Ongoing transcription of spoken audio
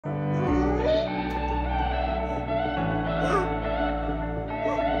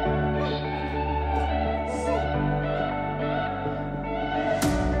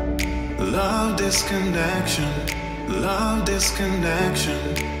this connection, love this connection,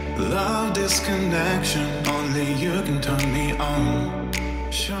 love this connection. Only you can turn me on.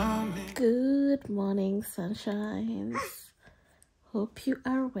 Show me. Good morning, sunshines. Hope you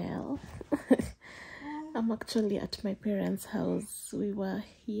are well. I'm actually at my parents' house.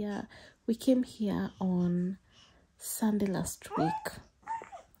 We came here on Sunday last week.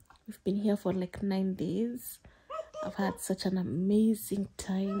 We've been here for like 9 days. I've had such an amazing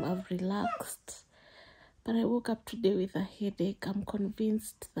time. I've relaxed. But I woke up today with a headache. I'm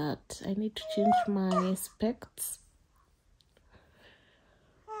convinced that I need to change my specs.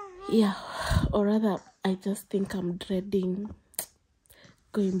 Yeah, or rather, I just think I'm dreading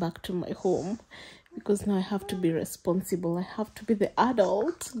going back to my home because now I have to be responsible. I have to be the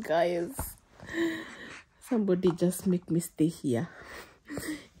adult, guys. Somebody just make me stay here.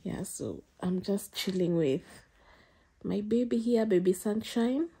 Yeah, so I'm just chilling with my baby here, baby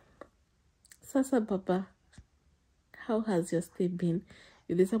Sunshine. Sasa Papa, how has your stay been?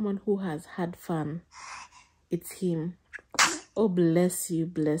 If there's someone who has had fun, it's him. Oh, bless you,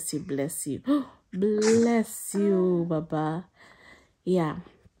 bless you, bless you. Bless you, Baba. Yeah.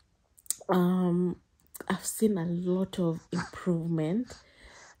 I've seen a lot of improvement.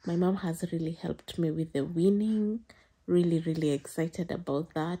 My mom has really helped me with the weaning. Really excited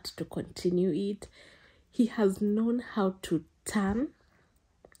about that, to continue it. He has known how to turn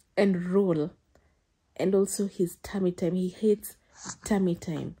and roll. And also his tummy time. He hates tummy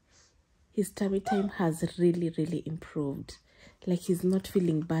time. His tummy time has really improved. Like he's not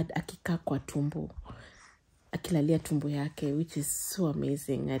feeling bad akika kwa tumbo. Akilalia tumbo yake, which is so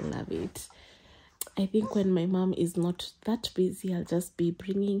amazing. I love it. I think when my mom is not that busy, I'll just be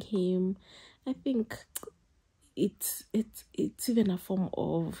bringing him. I think it's even a form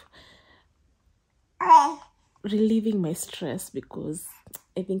of relieving my stress, because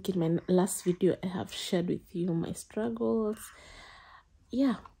I think in my last video I have shared with you my struggles.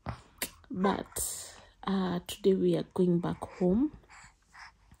 Yeah, but today we are going back home.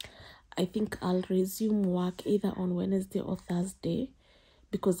 I think I'll resume work either on Wednesday or Thursday,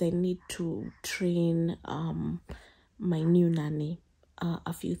 because I need to train my new nanny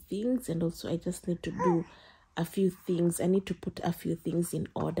a few things, and also I just need to do a few things. I need to put a few things in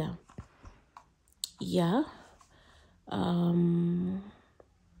order. Yeah.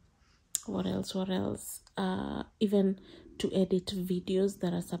 What else? Even to edit videos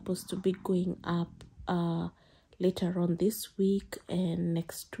that are supposed to be going up later on this week and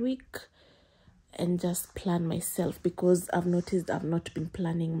next week, and just plan myself, because I've noticed I've not been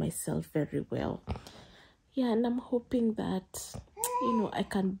planning myself very well. Yeah, and I'm hoping that, I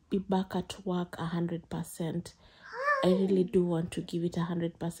can be back at work 100%. I really do want to give it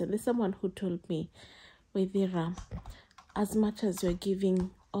 100%. There's someone who told me, Waithira, as much as you're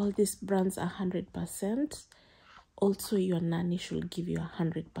giving all these brands 100%, also your nanny should give you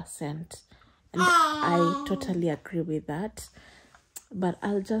 100%. And I totally agree with that. But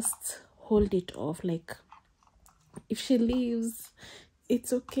I'll just hold it off. Like, if she leaves,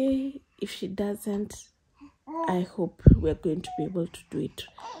 it's okay. If she doesn't, I hope we're going to be able to do it,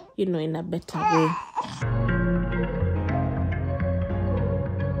 in a better way.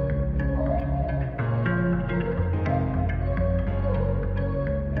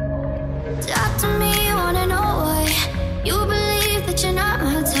 Talk to me, wanna know why you believe that you're not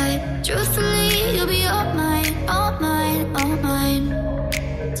my type. Truthfully, you'll be all mine, all mine, all mine.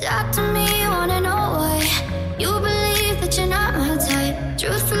 Talk to me, wanna know why you believe that you're not my type.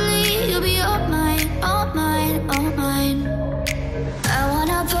 Truthfully, you'll be all mine, all mine, all mine. I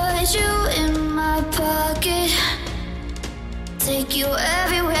wanna put you in my pocket, take you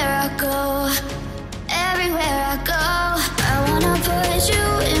everywhere I go, everywhere I go. I wanna put you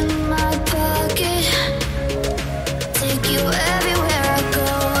in my pocket, take you everywhere I go,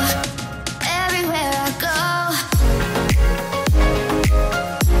 everywhere I go.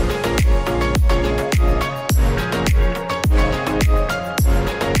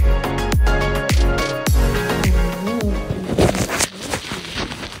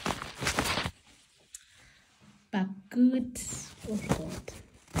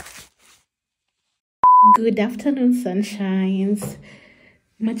 Good afternoon, sunshines.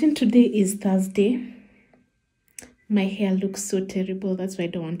 Imagine today is Thursday. My hair looks so terrible. That's why I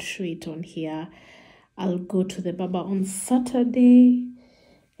don't want to show it on here. I'll go to the barber on Saturday.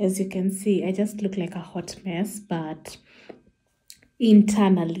 As you can see, I just look like a hot mess, but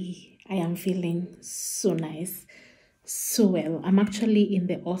internally, I am feeling so nice, so well. I'm actually in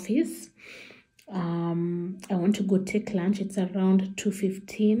the office. I want to go take lunch. It's around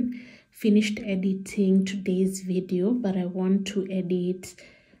 2:15. Finished editing today's video, but I want to edit,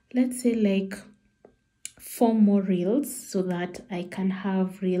 let's say, like 4 more reels so that I can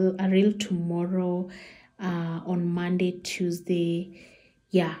have a reel tomorrow, on Monday, Tuesday,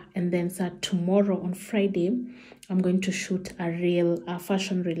 yeah, and then so tomorrow on Friday I'm going to shoot a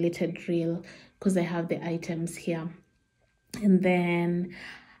fashion related reel because I have the items here. And then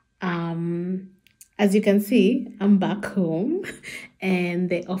as you can see, I'm back home and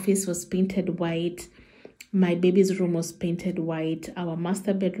the office was painted white. My baby's room was painted white. Our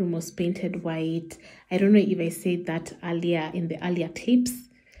master bedroom was painted white. I don't know if I said that earlier in the earlier clips.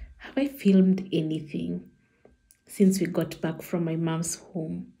 Have I filmed anything since we got back from my mom's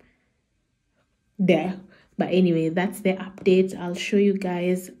home? There. But anyway, that's the update. I'll show you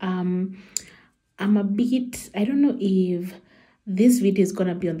guys. I'm a bit, I don't know if this video is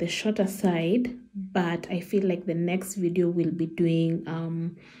gonna be on the shorter side, but I feel like the next video will be doing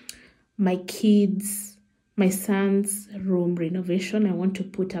my son's room renovation. I want to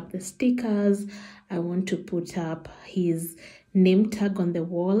put up the stickers. I want to put up his name tag on the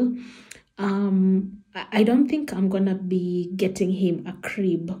wall. I don't think I'm gonna be getting him a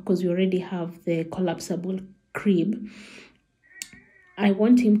crib because we already have the collapsible crib. I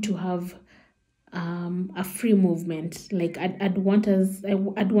want him to have a free movement. Like I'd want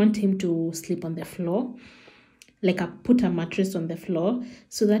him to sleep on the floor. Like I put a mattress on the floor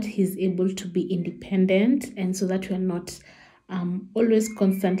so that he's able to be independent, and so that we're not always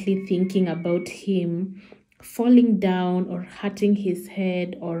constantly thinking about him falling down or hurting his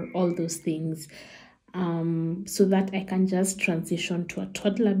head or all those things, so that I can just transition to a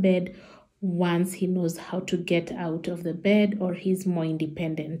toddler bed once he knows how to get out of the bed or he's more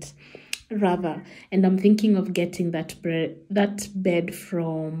independent rather. And I'm thinking of getting that bed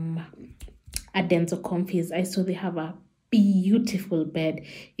from Denso Comfies. I saw they have a beautiful bed.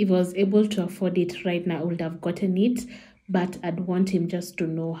 If I was able to afford it right now, I would have gotten it, but I'd want him just to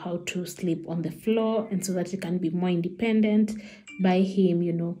know how to sleep on the floor, and so that he can be more independent. Buy him,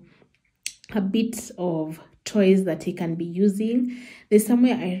 you know, a bit of toys that he can be using. There's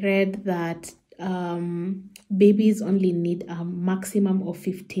somewhere I read that babies only need a maximum of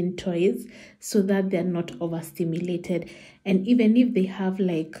 15 toys so that they're not overstimulated. And even if they have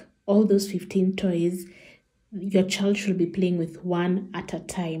like all those 15 toys, your child should be playing with one at a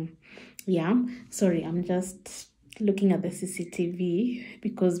time. Yeah, sorry, I'm just looking at the CCTV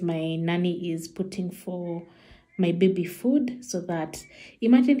because my nanny is putting for my baby food, so that,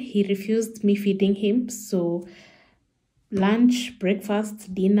 imagine he refused me feeding him, so lunch,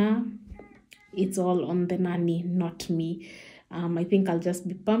 breakfast, dinner, it's all on the nanny, not me. I think I'll just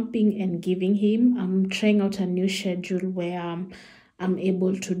be pumping and giving him. I'm trying out a new schedule where I'm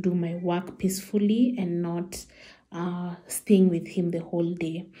able to do my work peacefully and not staying with him the whole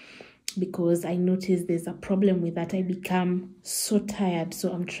day, because I noticed there's a problem with that. I become so tired,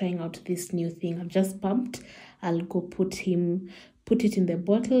 so I'm trying out this new thing. I've just pumped. I'll go put it in the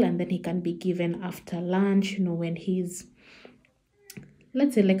bottle, and then he can be given after lunch, you know, when he's,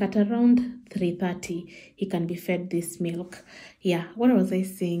 let's say like at around 3:30, he can be fed this milk. Yeah, what was I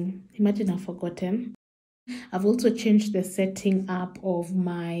saying? Imagine I've forgotten. I've also changed the setting up of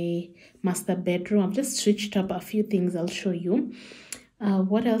my master bedroom. I've just switched up a few things. I'll show you.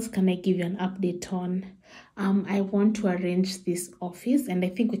 What else can I give you an update on? I want to arrange this office, and I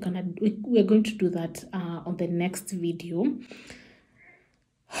think we're going to do that on the next video.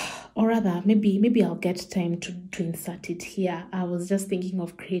 Or rather, maybe I'll get time to insert it here. I was just thinking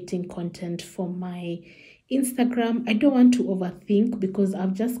of creating content for my Instagram. I don't want to overthink, because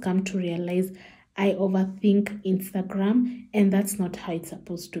I've just come to realize I overthink Instagram, and that's not how it's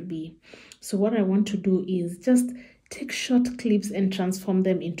supposed to be. So what I want to do is just take short clips and transform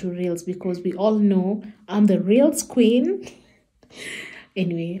them into reels, because we all know I'm the reels queen.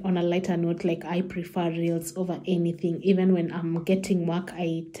 Anyway, on a lighter note, like, I prefer reels over anything. Even when I'm getting work,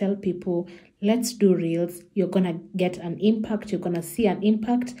 I tell people, let's do reels. You're gonna get an impact. You're gonna see an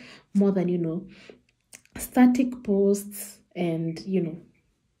impact more than, you know, static posts and, you know,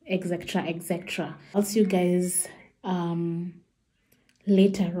 etc, etc. I'll see you guys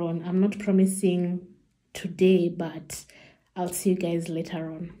later on. I'm not promising today, but I'll see you guys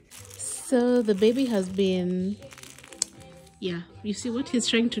later on. So the baby has been, yeah, you see what he's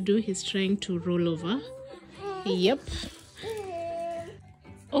trying to do? He's trying to roll over. Yep.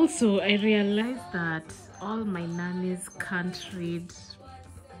 Also, I realized that all my nannies can't read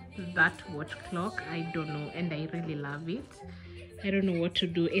that watch clock. I don't know, and I really love it. I don't know what to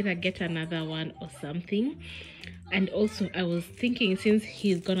do, either get another one or something. And also, I was thinking, since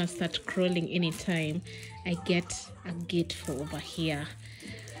he's gonna start crawling anytime, I get a gate for over here.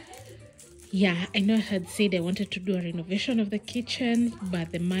 Yeah, I know I had said I wanted to do a renovation of the kitchen,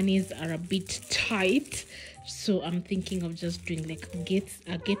 but the monies are a bit tight. So I'm thinking of just doing like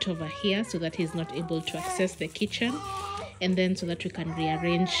a gate over here so that he's not able to access the kitchen. And then so that we can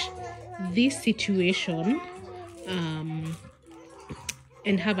rearrange this situation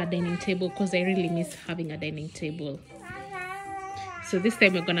and have a dining table, because I really miss having a dining table. So this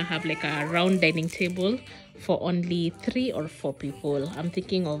time we're gonna have like a round dining table for only 3 or 4 people. I'm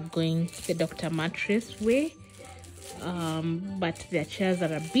thinking of going the Dr. Mattress way, but their chairs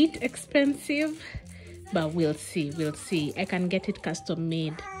are a bit expensive, but we'll see. I can get it custom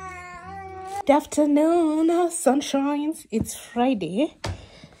made. Good afternoon, sunshines. It's Friday.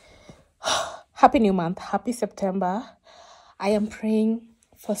 Happy new month, happy September. I am praying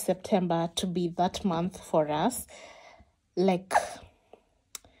for September to be that month for us. Like,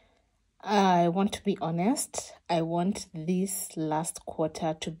 I want to be honest, I want this last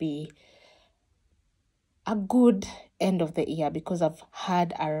quarter to be a good end of the year, because I've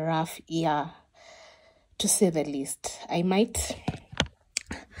had a rough year, to say the least. I might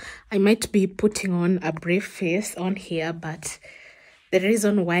be putting on a brave face on here, but the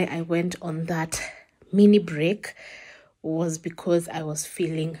reason why I went on that mini break was because I was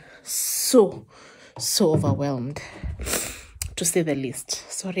feeling so overwhelmed, to say the least.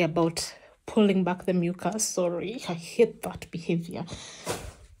 Sorry about pulling back the mucus. Sorry, I hate that behavior.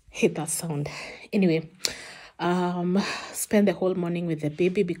 Hate that sound. Anyway, spent the whole morning with the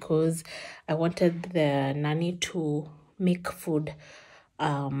baby because I wanted the nanny to make food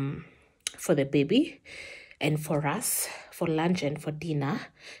for the baby and for us for lunch and for dinner,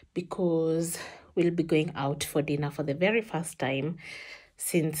 because we'll be going out for dinner for the very first time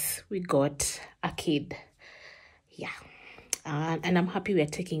since we got a kid. Yeah. And I'm happy we are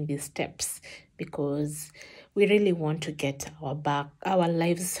taking these steps, because we really want to get our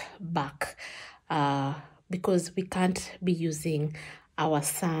lives back, because we can't be using our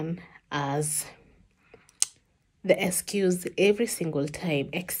son as the excuse every single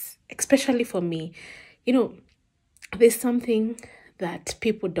time, especially for me. You know, there's something that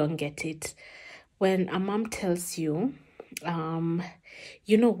people don't get it. When a mom tells you,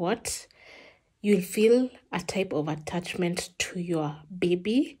 you know what, you'll feel a type of attachment to your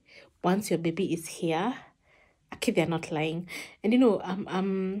baby once your baby is here. Okay, they're not lying. And you know,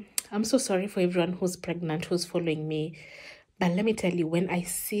 I'm so sorry for everyone who's pregnant, who's following me. But let me tell you, when I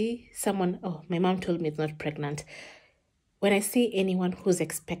see someone, oh, my mom told me it's not pregnant. When I see anyone who's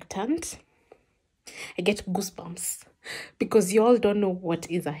expectant, I get goosebumps, because you all don't know what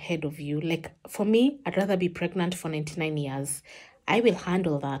is ahead of you. Like, for me, I'd rather be pregnant for 99 years. I will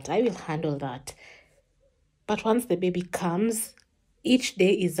handle that. But once the baby comes, each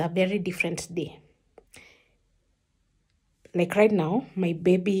day is a very different day. Like right now, my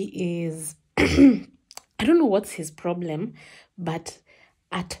baby is, I don't know what's his problem, but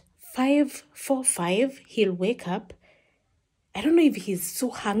at 5:45, he'll wake up. I don't know if he's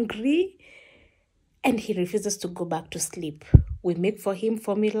so hungry, and he refuses to go back to sleep. We make for him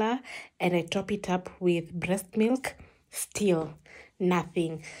formula, and I top it up with breast milk. Still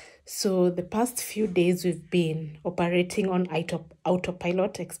nothing. So the past few days we've been operating on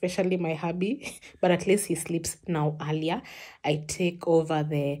autopilot, especially my hubby, but at least he sleeps now earlier. I take over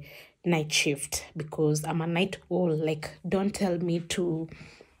the night shift because I'm a night owl. Like, don't tell me to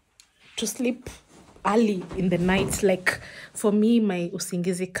sleep early in the night. Like, for me, my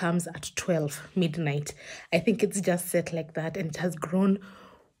usingizi comes at 12 midnight. I think it's just set like that, and it has grown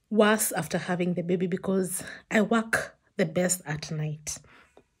worse after having the baby because I work the best at night.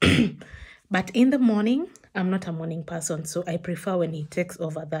 But in the morning, I'm not a morning person, so I prefer when he takes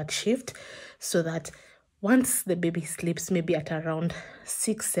over that shift, so that once the baby sleeps, maybe at around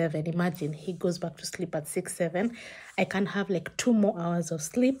 6-7, imagine he goes back to sleep at 6-7, I can have like 2 more hours of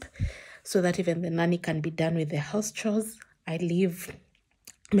sleep, so that even the nanny can be done with the house chores. I leave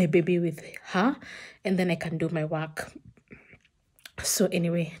my baby with her, and then I can do my work. So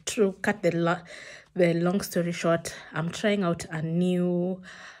anyway, to cut the long story short, I'm trying out a new,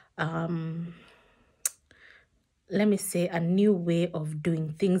 let me say, a new way of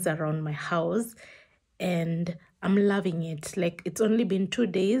doing things around my house, and I'm loving it. Like, it's only been 2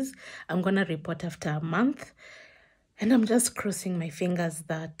 days. I'm gonna report after a month, and I'm just crossing my fingers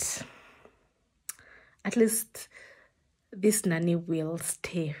that at least this nanny will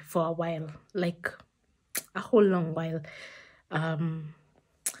stay for a while, like a whole long while.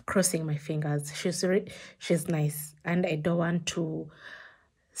 Crossing my fingers. She's nice, and I don't want to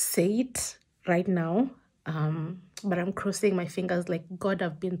say it right now, but I'm crossing my fingers. Like, God,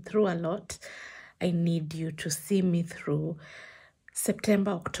 I've been through a lot. I need you to see me through.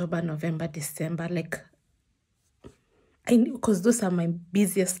 September, October, November, December, like because those are my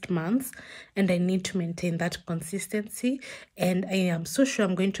busiest months and I need to maintain that consistency. And I am so sure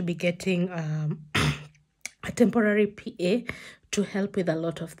I'm going to be getting a temporary PA to help with a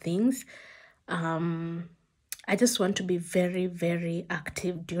lot of things. I just want to be very, very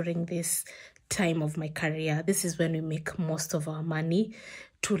active during this time of my career. This is when we make most of our money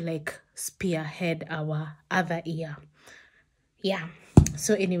to like spearhead our other year. Yeah,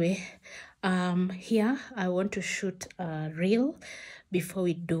 so anyway, here I want to shoot a reel before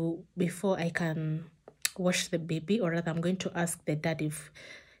I can wash the baby, or rather I'm going to ask the dad if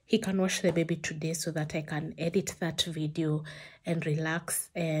he can wash the baby today so that I can edit that video and relax.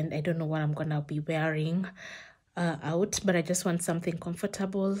 And I don't know what I'm gonna be wearing out, but I just want something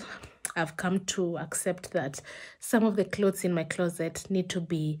comfortable. I've come to accept that some of the clothes in my closet need to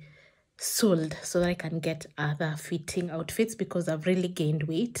be sold so that I can get other fitting outfits because I've really gained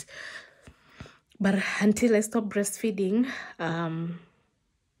weight. But until I stop breastfeeding,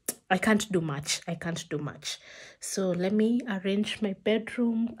 I can't do much. So let me arrange my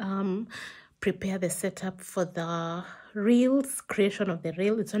bedroom, prepare the setup for the reels, creation of the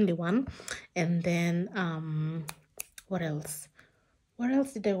reel. It's only one. And then what else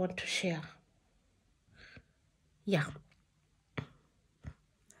did I want to share? Yeah,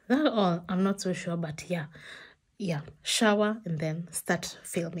 that all, I'm not so sure, but yeah, shower and then start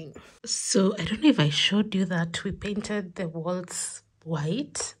filming. So I don't know if I showed you that we painted the walls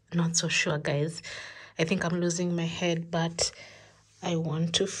white. Not so sure, guys. I think I'm losing my head, but I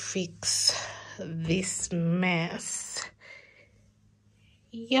want to fix this mess.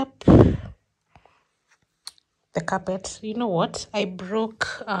 Yep, the carpet. You know what, I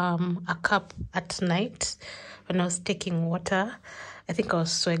broke a cup at night when I was taking water. I think I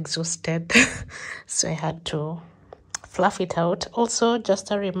was so exhausted so I had to fluff it out. Also,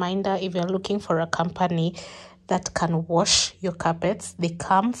 just a reminder, if you're looking for a company that can wash your carpets, they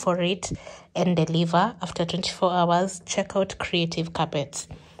come for it and deliver after 24 hours. Check out Creative Carpets.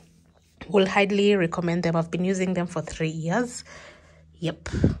 Will highly recommend them. I've been using them for 3 years. Yep.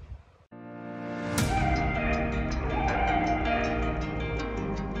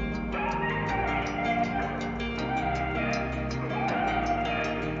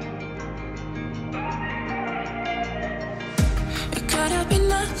 Caught up in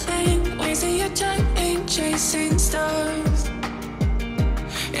nothing, wasting your time ain't chasing stars.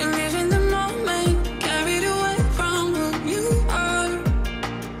 You live in the moment, carried away from who you are.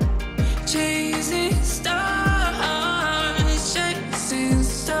 Chasing stars, chasing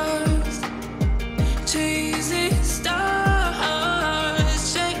stars. Chasing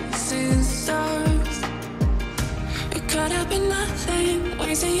stars, chasing stars. You're caught up in nothing,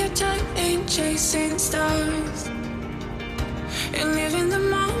 wasting your time ain't chasing stars. You live in the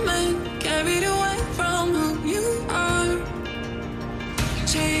moment, carried away from who you are.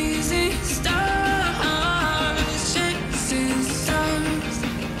 Chasing stars, chasing stars.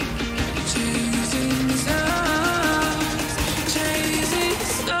 Chasing stars, chasing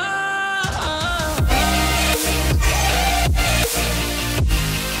stars. Chasing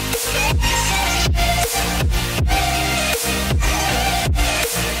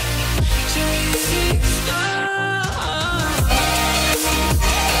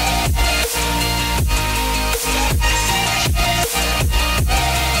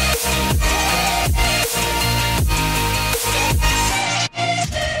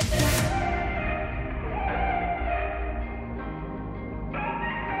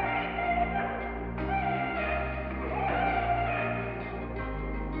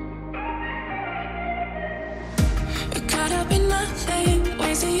You're caught up in nothing,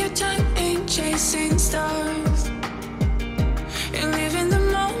 wasting your time ain't chasing stars. You live in the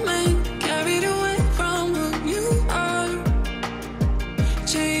moment, carried away from who you are.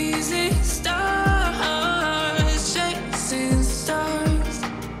 Chasing stars, chasing stars.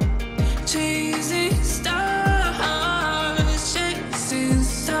 Chasing stars, chasing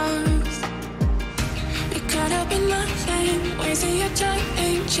stars. You're caught up in nothing, wasting your time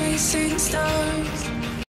ain't chasing stars.